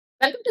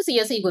Welcome to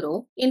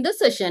CSEGuru. In this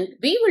session,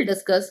 we will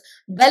discuss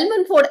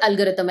Bellman-Ford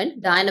algorithm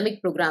and dynamic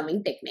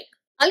programming technique.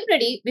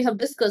 Already, we have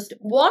discussed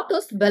what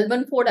is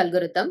Bellman-Ford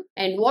algorithm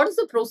and what is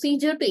the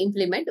procedure to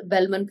implement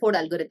Bellman-Ford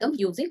algorithm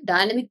using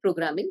dynamic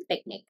programming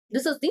technique.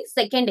 This is the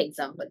second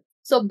example.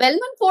 So,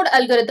 Bellman-Ford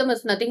algorithm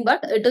is nothing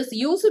but it is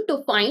used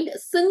to find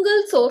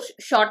single source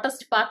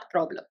shortest path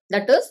problem.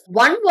 That is,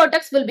 one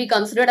vertex will be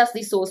considered as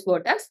the source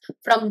vertex.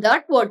 From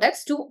that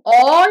vertex to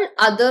all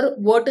other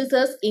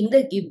vertices in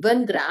the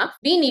given graph,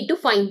 we need to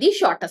find the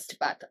shortest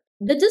path.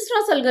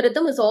 Dijikra's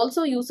algorithm is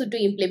also used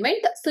to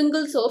implement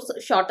single source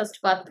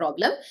shortest path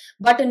problem.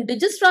 But in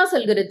Dijikra's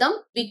algorithm,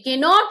 we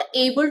cannot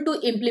able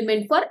to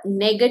implement for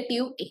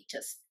negative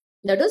edges.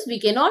 That is, we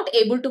cannot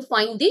able to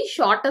find the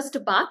shortest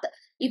path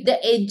if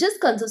the edges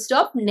consist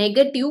of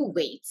negative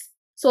weights.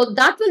 So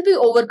that will be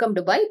overcome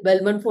by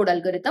Bellman-Ford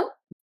algorithm.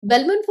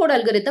 Bellman-Ford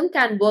algorithm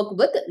can work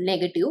with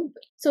negative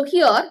weight. So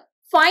here,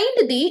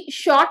 find the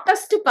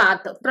shortest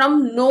path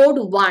from node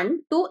 1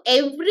 to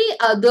every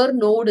other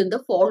node in the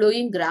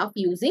following graph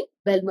using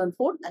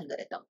Bellman-Ford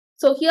algorithm.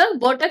 So here,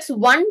 vertex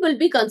 1 will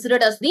be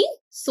considered as the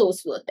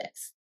source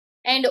vertex.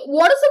 And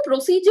what is the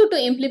procedure to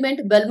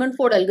implement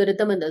Bellman-Ford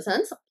algorithm in the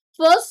sense?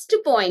 First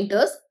point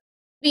is,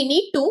 we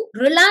need to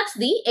relax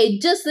the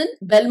edges in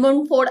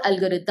Bellman-Ford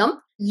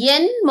algorithm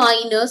n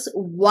minus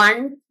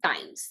 1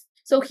 times.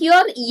 So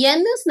here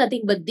n is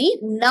nothing but the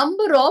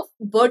number of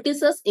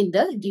vertices in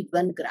the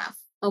given graph.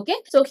 Okay.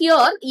 So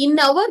here in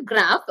our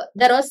graph,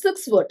 there are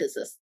 6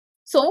 vertices.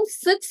 So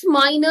 6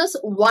 minus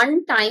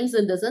 1 times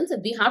in the sense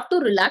we have to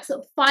relax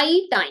 5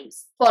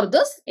 times for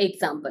this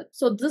example.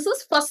 So this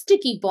is first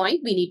key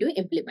point we need to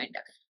implement.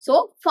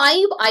 So 5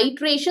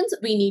 iterations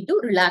we need to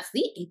relax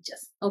the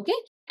edges. Okay.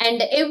 And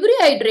every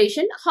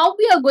iteration, how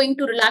we are going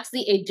to relax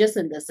the edges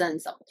in the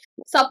sense.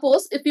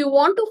 Suppose if you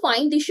want to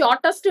find the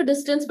shortest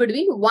distance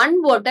between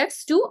one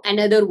vertex to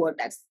another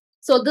vertex.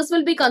 So this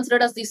will be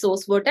considered as the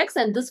source vertex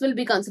and this will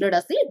be considered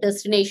as the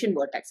destination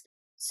vertex.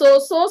 So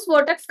source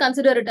vertex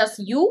consider it as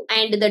U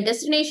and the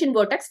destination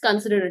vertex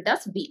consider it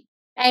as V.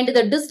 And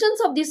the distance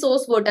of the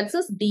source vertex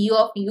is D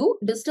of U,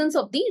 distance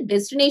of the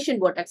destination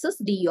vertex is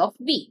D of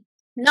V.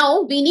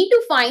 Now we need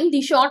to find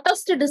the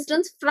shortest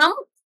distance from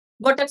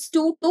vertex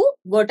 2 to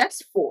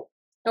vertex 4.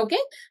 Okay.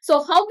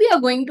 So how we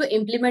are going to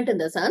implement in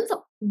the sense,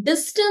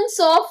 distance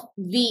of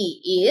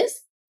V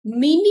is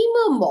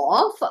minimum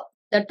of,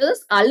 that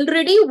is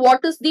already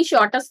what is the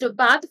shortest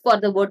path for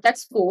the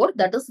vertex 4,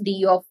 that is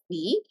D of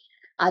V.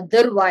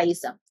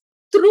 Otherwise,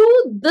 through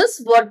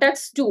this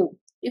vertex 2,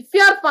 if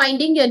we are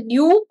finding a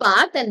new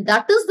path and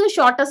that is the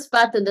shortest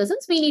path in the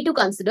sense, we need to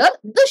consider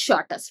the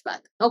shortest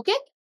path. Okay.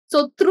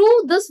 So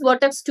through this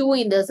vertex 2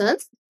 in the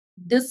sense,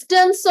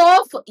 distance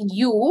of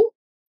U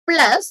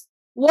plus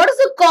what is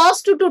the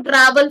cost to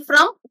travel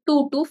from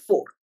 2 to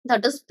 4,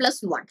 that is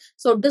plus 1.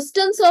 So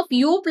distance of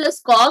U plus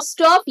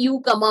cost of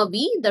U comma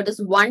V, that is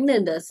 1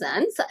 in the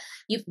sense.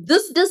 If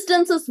this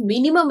distance is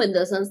minimum in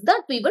the sense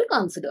that we will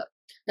consider,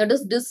 that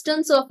is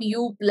distance of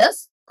U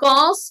plus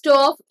cost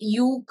of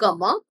U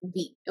comma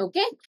V.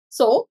 Okay.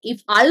 So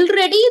if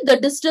already the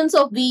distance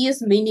of V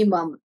is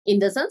minimum in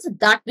the sense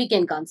that we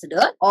can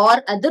consider,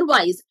 or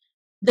otherwise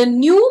the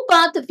new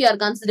path if you are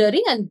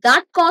considering and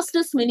that cost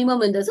is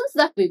minimum in the sense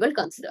that we will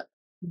consider.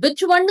 Which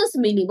one is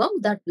minimum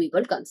that we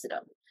will consider.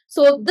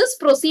 So this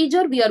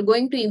procedure we are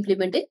going to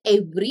implement in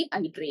every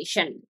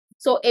iteration.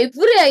 So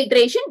every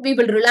iteration we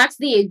will relax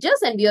the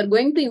edges and we are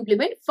going to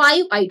implement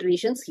 5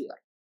 iterations here.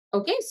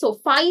 Okay. So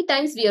 5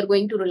 times we are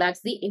going to relax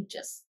the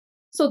edges.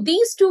 So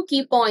these 2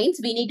 key points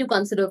we need to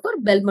consider for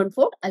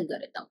Bellman-Ford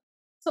algorithm.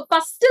 So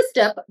first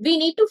step, we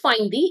need to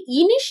find the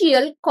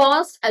initial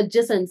cost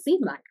adjacency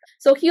matrix.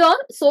 So here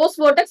source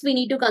vertex we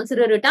need to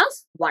consider it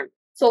as 1.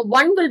 So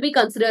 1 will be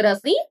considered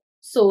as the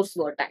source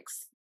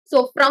vertex.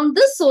 So from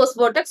this source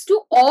vertex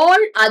to all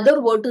other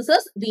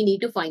vertices we need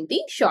to find the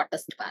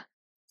shortest path.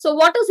 So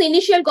what is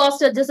initial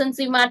cost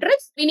adjacency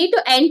matrix? We need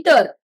to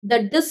enter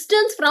the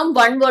distance from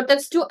one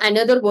vertex to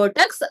another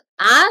vertex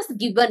as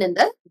given in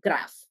the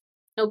graph.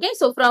 Okay,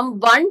 so from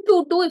 1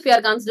 to 2, if you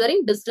are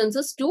considering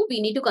distances 2, we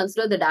need to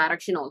consider the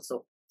direction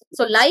also.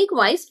 So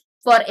likewise,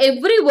 for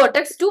every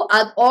vertex to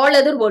all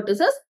other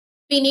vertices,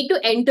 we need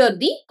to enter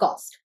the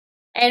cost.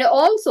 And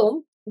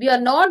also, we are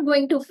not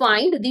going to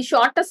find the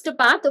shortest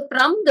path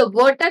from the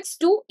vertex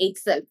to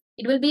itself.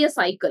 It will be a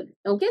cycle.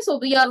 Okay, so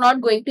we are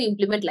not going to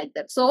implement like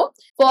that. So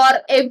for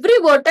every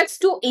vertex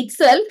to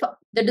itself,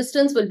 the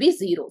distance will be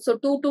 0. So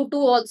 2 to 2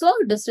 also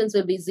distance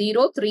will be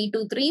 0, 3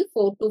 to 3,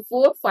 4 to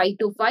 4, 5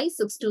 to 5,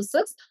 6 to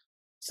 6.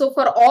 So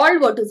for all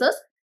vertices,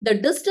 the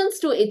distance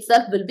to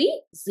itself will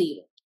be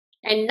 0.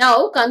 And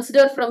now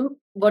consider from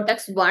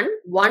vertex 1,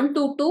 1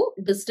 to 2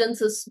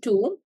 distance is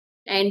 2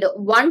 and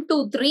 1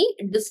 to 3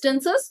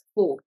 distance is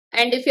 4.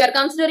 And if you are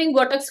considering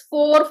vertex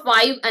 4,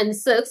 5 and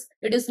 6,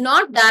 it is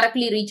not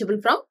directly reachable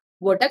from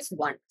vertex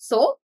 1.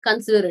 So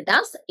consider it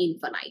as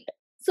infinite.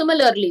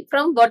 Similarly,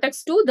 from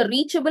vertex 2, the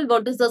reachable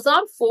vertices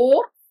are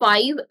 4,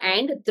 5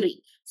 and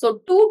 3.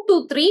 So 2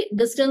 to 3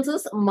 distance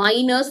is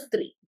minus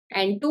 3.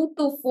 and 2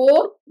 to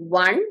 4,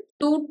 1,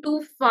 2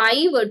 to 5,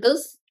 it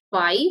is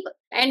 5,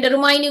 and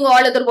remaining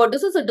all other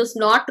vertices, it is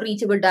not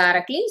reachable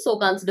directly, so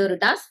consider it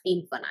as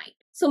infinite.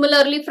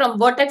 Similarly, from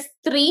vertex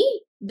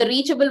 3, the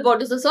reachable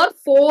vertices are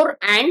 4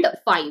 and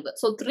 5.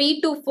 So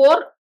 3 to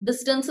 4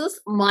 distance is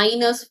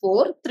minus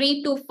 4,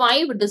 3 to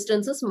 5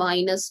 distance is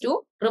minus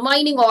 2,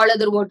 remaining all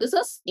other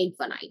vertices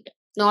infinite,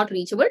 not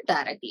reachable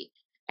directly.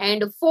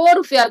 And 4,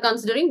 if we are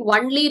considering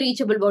only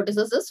reachable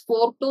vertices, is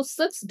 4 to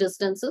 6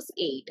 distance is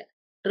 8.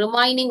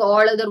 Remaining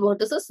all other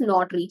vertices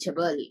not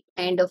reachable.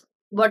 And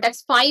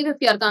vertex 5, if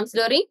you are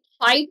considering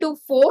 5 to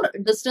 4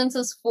 distance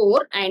is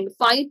 4 and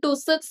 5 to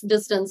 6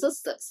 distance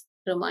is 6.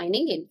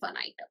 Remaining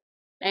infinite.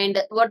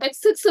 And vertex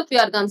 6, if you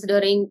are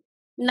considering,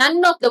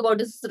 none of the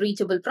vertices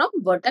reachable from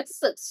vertex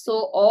 6. So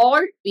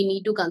all we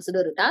need to consider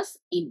it as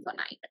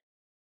infinite.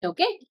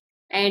 Okay.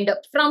 And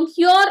from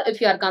here, if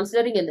you are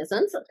considering in the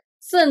sense,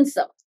 since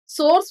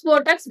source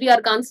vertex, we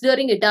are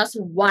considering it as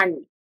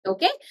 1.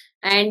 Okay.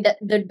 And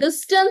the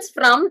distance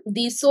from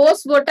the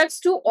source vertex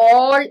to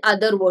all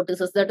other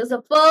vertices, that is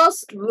the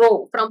first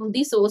row from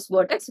the source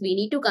vertex, we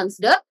need to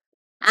consider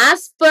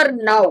as per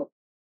now.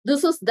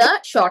 This is the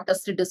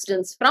shortest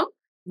distance from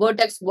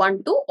vertex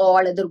 1 to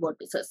all other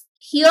vertices.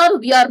 Here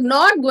we are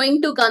not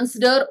going to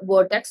consider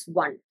vertex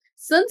 1.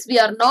 Since we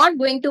are not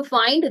going to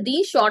find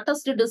the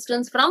shortest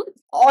distance from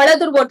all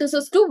other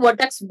vertices to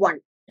vertex 1.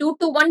 2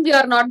 to 1 we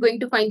are not going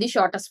to find the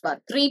shortest path.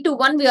 3 to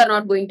 1 we are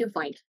not going to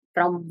find.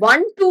 From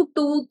 1 to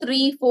 2,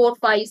 3, 4,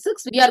 5,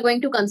 6 we are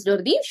going to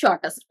consider the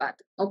shortest path.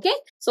 Okay.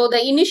 So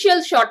the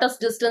initial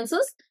shortest distance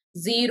is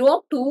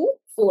 0 to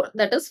 4.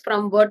 That is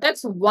from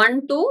vertex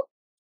 1 to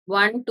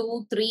 1,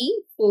 2,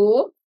 3,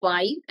 4,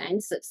 5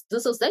 and 6.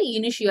 This is the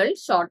initial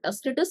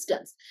shortest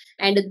distance.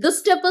 And this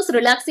step is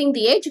relaxing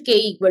the edge k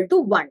equal to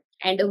 1.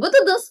 And with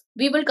this,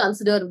 we will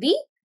consider the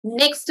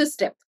next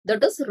step.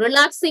 That is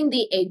relaxing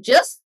the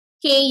edges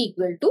k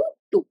equal to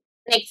 2.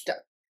 Next,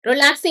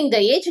 relaxing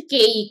the edge k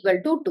equal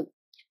to 2.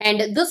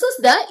 And this is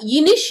the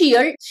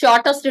initial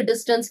shortest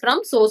distance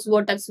from source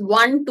vertex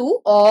 1 to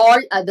all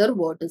other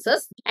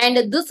vertices. And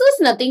this is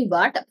nothing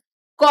but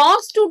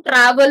cost to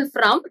travel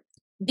from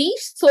the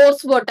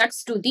source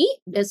vertex to the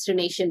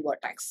destination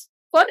vertex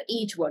for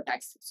each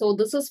vertex. So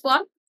this is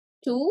for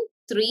 2,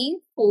 3,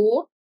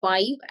 4,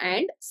 5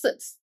 and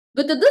 6.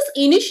 With this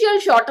initial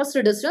shortest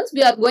distance,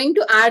 we are going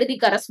to add the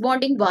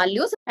corresponding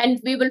values and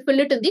we will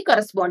fill it in the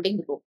corresponding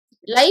row.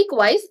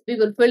 Likewise, we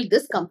will fill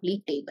this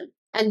complete table.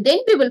 And then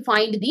we will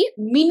find the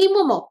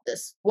minimum of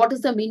this. What is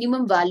the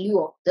minimum value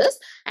of this?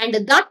 And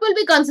that will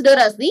be considered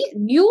as the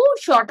new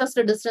shortest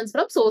distance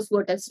from source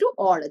vertex to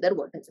all other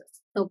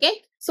vertices.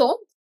 Okay. So,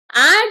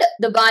 add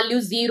the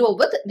value 0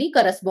 with the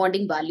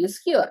corresponding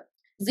values here.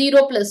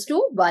 0 plus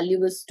 2,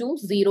 value is 2.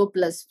 0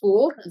 plus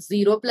 4,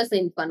 0 plus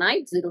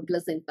infinite, 0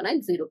 plus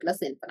infinite, 0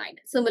 plus infinite.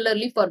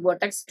 Similarly, for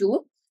vertex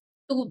 2,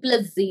 2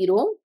 plus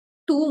 0,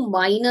 2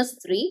 minus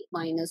 3,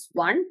 minus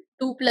 1,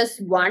 2 plus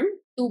 1,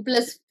 2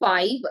 plus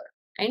 5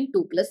 and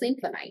 2 plus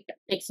infinite.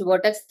 Next,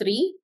 vertex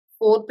 3,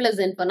 4 plus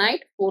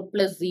infinite, 4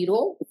 plus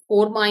 0,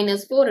 4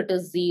 minus 4, it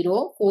is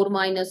 0, 4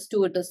 minus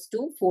 2, it is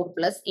 2, 4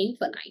 plus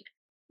infinite.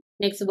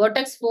 Next,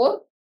 vertex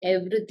 4,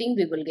 everything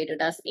we will get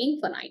it as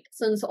infinite.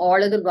 Since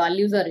all other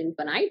values are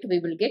infinite, we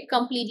will get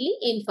completely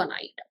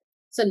infinite.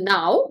 So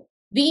now,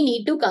 we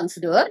need to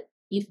consider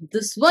if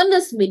this one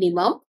is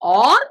minimum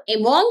or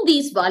among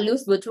these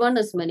values, which one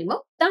is minimum,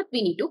 that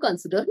we need to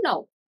consider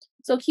now.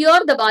 So here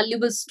the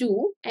value is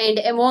 2 and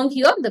among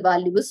here the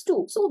value is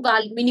 2. So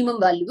minimum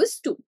value is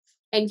 2.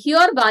 And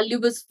here value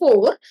is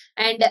 4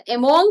 and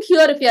among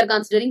here if you are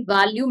considering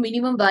value,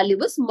 minimum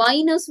value is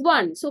minus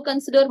 1. So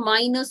consider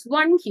minus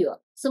 1 here.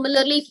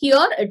 Similarly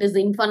here it is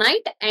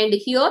infinite and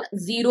here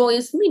 0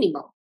 is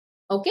minimum.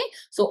 Okay.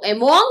 So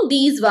among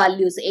these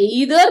values,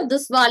 either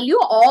this value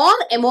or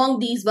among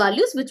these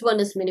values, which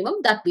one is minimum,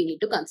 that we need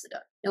to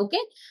consider.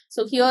 Okay.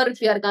 So here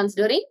if you are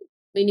considering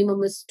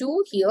minimum is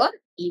 2, here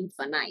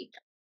infinite.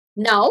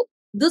 Now,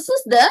 this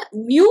is the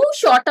new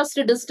shortest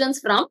distance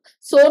from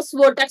source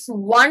vertex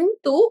 1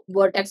 to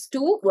vertex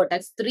 2,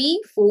 vertex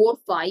 3, 4,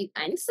 5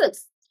 and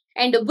 6.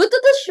 And with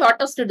this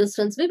shortest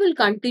distance, we will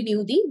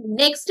continue the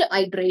next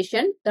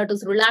iteration, that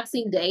is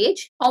relaxing the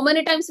edge. How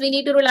many times we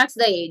need to relax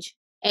the edge?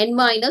 N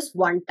minus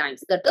 1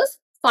 times, that is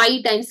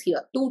 5 times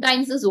here. 2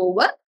 times is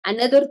over,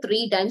 another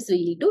 3 times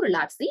we need to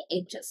relax the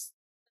edges.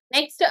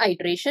 Next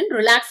iteration,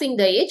 relaxing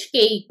the edge k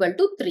equal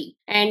to 3.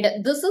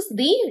 And this is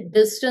the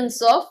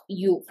distance of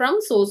u from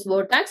source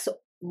vertex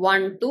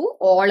 1 to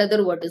all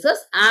other vertices.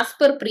 As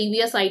per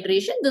previous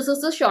iteration, this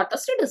is the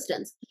shortest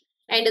distance.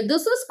 And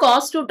this is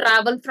cost to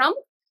travel from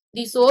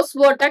the source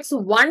vertex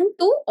 1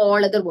 to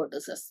all other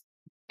vertices.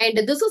 And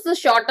this is the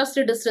shortest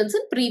distance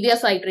in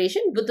previous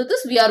iteration. With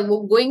this, we are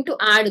going to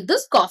add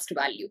this cost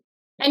value.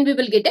 And we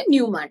will get a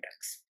new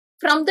matrix.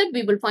 From that,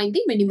 we will find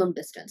the minimum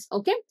distance.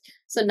 Okay.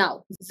 So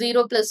now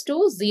 0 plus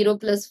 2, 0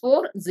 plus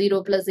 4,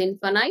 0 plus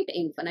infinite,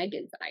 infinite,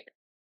 infinite.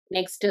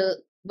 Next,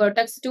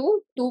 vertex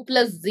 2, 2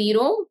 plus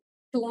 0,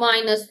 2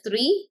 minus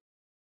 3,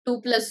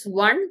 2 plus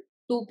 1,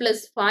 2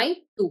 plus 5,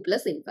 2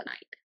 plus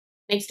infinite.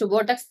 Next to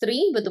vertex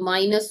 3 with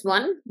minus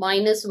 1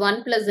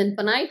 plus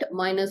infinite,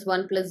 minus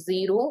 1 plus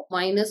 0,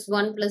 minus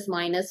 1 plus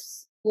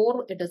minus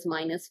 4, it is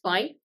minus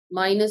 5,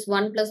 minus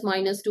 1 plus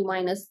minus 2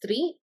 minus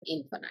 3,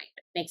 infinite.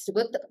 Next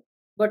with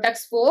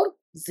vertex 4,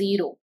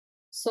 0.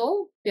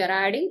 So we are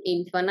adding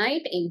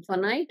infinite,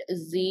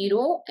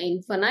 0,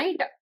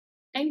 infinite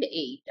and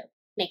 8.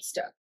 Next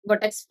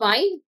vertex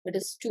 5, it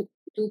is 2.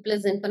 2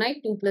 plus infinite,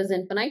 2 plus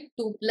infinite,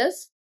 2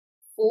 plus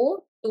 4,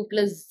 2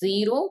 plus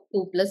 0,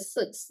 2 plus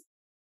 6.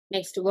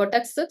 Next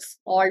vertex 6,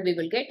 all we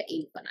will get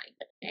infinite.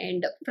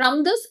 And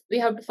from this, we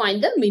have to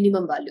find the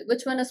minimum value.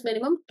 Which one is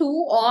minimum? 2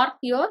 or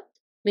here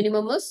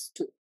minimum is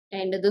 2.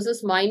 And this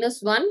is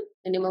minus 1,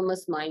 minimum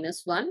is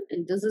minus 1.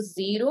 And this is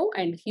 0.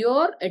 And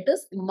here it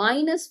is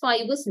minus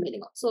 5 is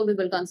minimum. So we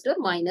will consider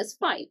minus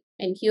 5.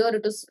 And here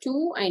it is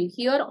 2. And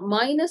here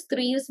minus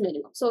 3 is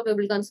minimum. So we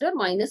will consider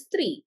minus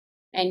 3.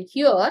 And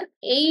here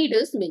 8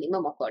 is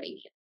minimum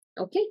accordingly.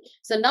 Okay.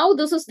 So now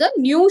this is the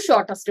new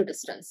shortest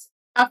distance.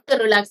 After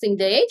relaxing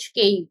the edge,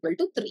 k equal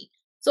to 3.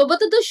 So with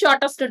the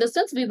shortest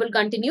distance, we will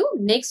continue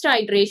next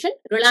iteration,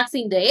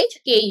 relaxing the edge,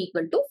 k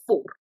equal to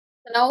 4.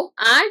 So now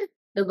add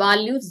the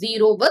value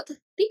 0 with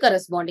the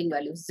corresponding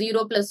values.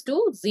 0 plus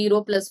 2,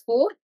 0 plus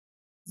 4,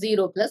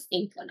 0 plus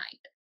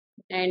infinite.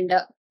 And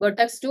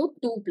vertex 2,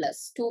 2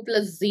 plus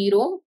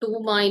 0, 2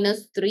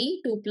 minus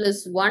 3, 2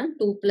 plus 1,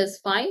 2 plus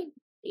 5,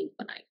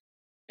 infinite.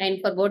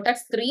 And for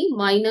vertex 3,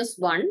 minus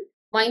 1.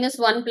 Minus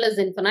 1 plus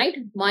infinite,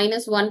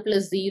 minus 1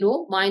 plus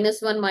 0, minus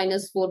 1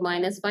 minus 4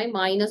 minus 5,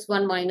 minus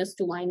 1 minus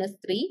 2 minus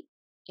 3,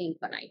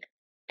 infinite.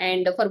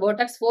 And for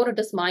vertex 4, it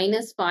is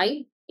minus 5,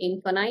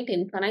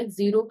 infinite,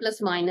 0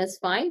 plus minus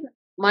 5,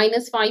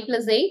 minus 5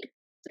 plus 8,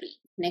 3.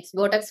 Next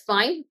vertex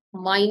 5,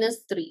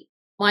 minus 3.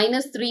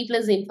 Minus 3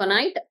 plus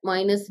infinite,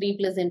 minus 3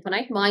 plus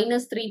infinite,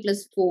 minus 3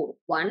 plus 4,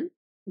 1,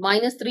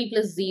 minus 3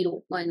 plus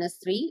 0, minus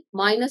 3,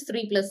 minus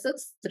 3 plus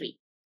 6, 3.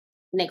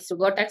 Next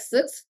vertex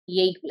 6,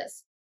 8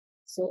 plus.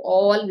 So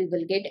all we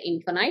will get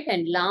infinite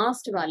and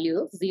last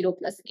value 0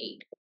 plus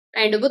 8.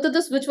 And with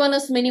this, which one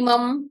is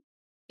minimum?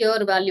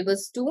 Here value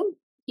is 2.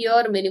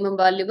 Here minimum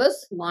value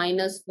is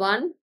minus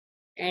 1.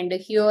 And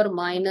here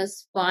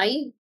minus 5.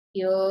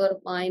 Here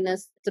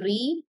minus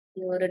 3.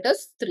 Here it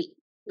is 3.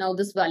 Now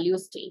this value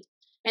is changed.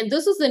 And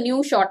this is the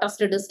new shortest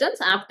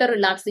distance after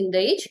relaxing the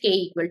edge k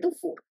equal to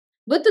 4.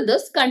 With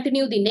this,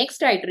 continue the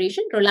next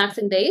iteration,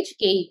 relaxing the edge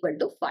k equal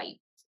to 5.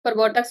 For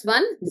vertex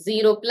 1,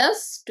 0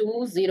 plus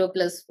 2, 0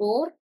 plus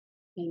 4,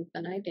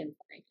 infinite.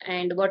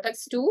 And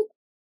vertex 2,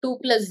 2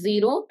 plus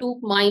 0, 2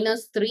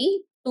 minus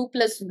 3, 2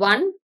 plus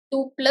 1,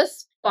 2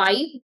 plus 5,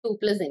 2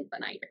 plus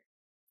infinite.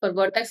 For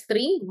vertex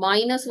 3,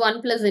 minus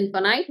 1 plus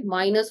infinite,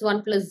 minus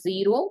 1 plus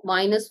 0,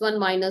 minus 1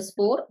 minus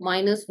 4,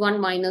 minus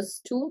 1 minus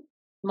 2,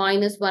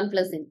 minus 1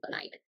 plus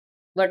infinite.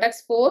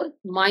 Vertex 4,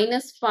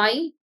 minus 5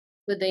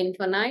 with the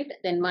infinite,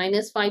 then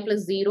minus 5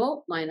 plus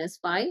 0, minus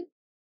 5.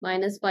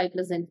 Minus 5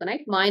 plus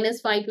infinite, minus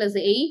 5 plus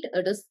 8,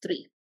 it is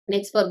 3.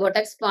 Next for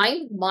vertex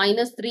 5,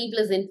 minus 3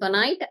 plus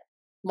infinite,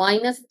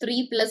 minus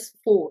 3 plus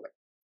 4,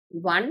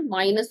 1,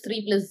 minus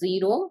 3 plus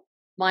 0,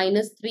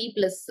 minus 3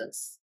 plus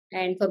 6.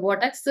 And for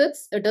vertex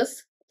 6, it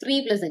is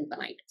 3 plus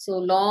infinite. So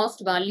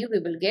last value we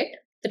will get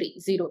 3,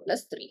 0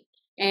 plus 3.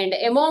 And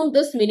among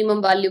this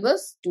minimum value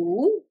is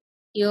 2,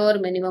 here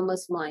minimum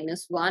is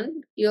minus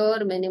 1,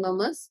 here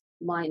minimum is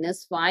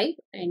minus 5,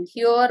 and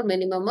here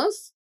minimum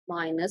is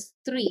minus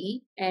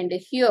 3 and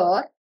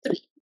here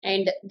 3.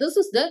 And this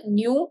is the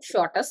new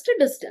shortest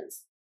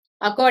distance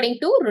according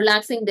to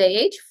relaxing the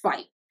edge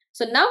 5.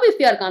 So now if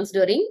we are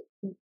considering,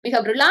 we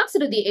have relaxed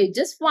the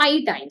edges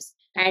 5 times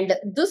and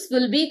this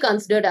will be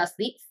considered as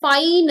the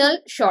final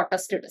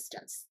shortest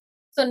distance.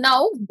 So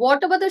now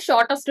whatever the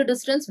shortest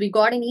distance we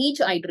got in each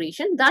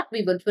iteration, that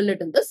we will fill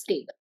it in this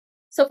table.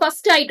 So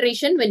first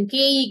iteration when k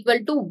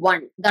equal to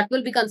 1, that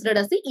will be considered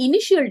as the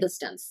initial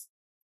distance.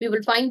 We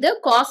will find the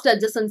cost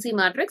adjacency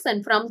matrix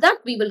and from that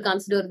we will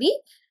consider the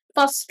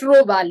first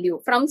row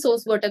value from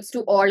source vertex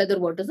to all other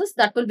vertices.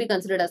 That will be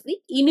considered as the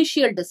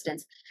initial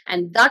distance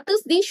and that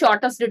is the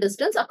shortest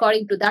distance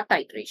according to that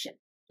iteration.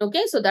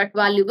 Okay, so that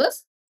value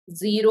is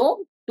 0,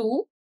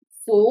 2,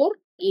 4,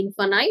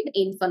 infinite,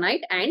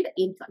 infinite and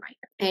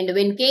infinite. And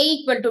when k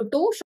equal to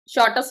 2,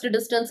 shortest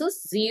distance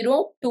is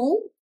 0, 2,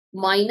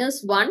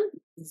 minus 1,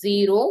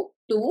 0,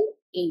 2,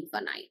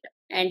 infinite.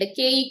 And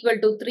k equal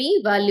to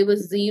 3, value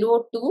is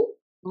 0, 2,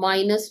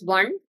 minus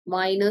 1,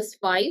 minus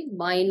 5,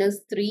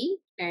 minus 3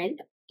 and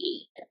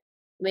 8.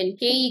 When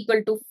k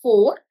equal to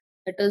 4,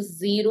 it is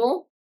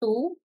 0,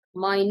 2,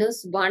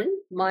 minus 1,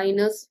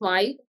 minus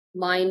 5,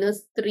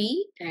 minus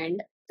 3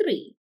 and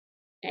 3.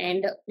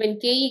 And when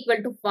k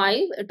equal to 5,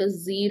 it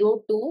is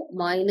 0, 2,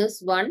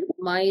 minus 1,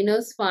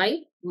 minus 5,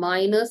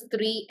 minus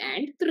 3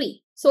 and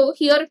 3. So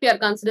here if you are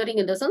considering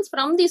in the sense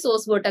from the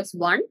source vertex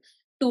 1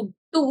 to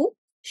 2,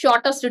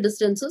 shortest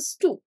distance is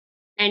 2.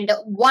 And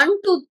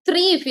 1 to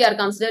 3 if we are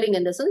considering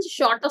in the sense,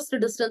 shortest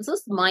distance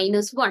is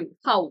minus 1.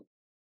 How?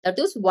 That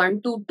is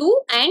 1 to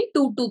 2 and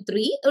 2 to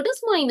 3, it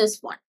is minus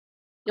 1.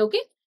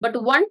 Okay.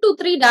 But 1 to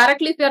 3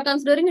 directly if we are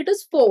considering, it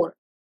is 4.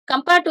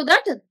 Compared to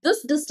that,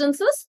 this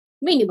distance is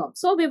minimum.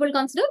 So we will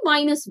consider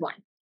minus 1.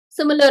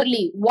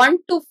 Similarly, 1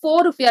 to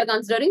 4, if we are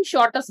considering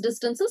shortest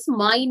distance is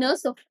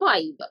minus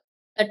 5.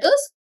 That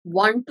is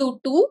 1 to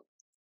 2,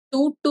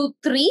 2 to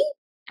 3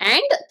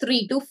 and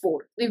 3 to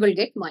 4. We will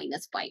get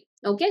minus 5.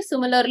 Okay.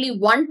 Similarly,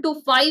 1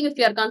 to 5, if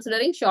you are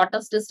considering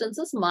shortest distance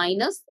is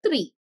minus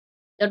 3.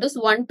 That is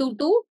 1 to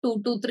 2,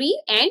 2 to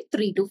 3 and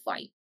 3 to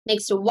 5.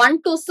 Next,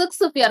 1 to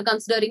 6, if we are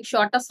considering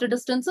shortest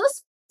distance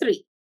is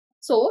 3.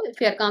 So, if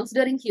we are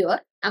considering here,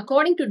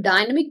 according to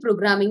dynamic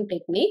programming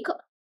technique,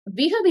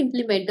 we have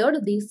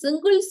implemented the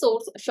single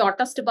source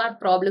shortest path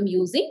problem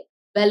using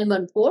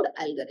Bellman-Ford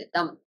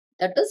algorithm.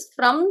 That is,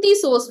 from the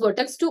source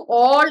vertex to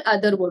all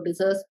other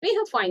vertices, we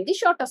have find the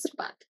shortest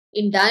path.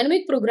 In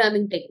dynamic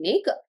programming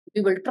technique,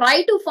 we will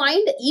try to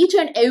find each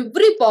and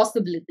every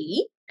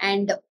possibility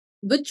and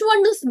which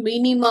one is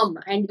minimum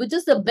and which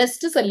is the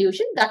best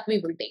solution that we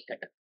will take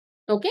it.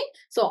 Okay.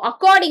 So,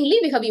 accordingly,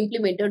 we have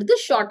implemented the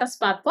shortest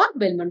path for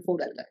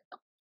Bellman-Ford algorithm.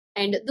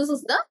 And this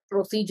is the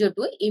procedure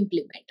to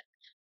implement.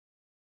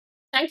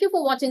 Thank you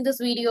for watching this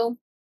video.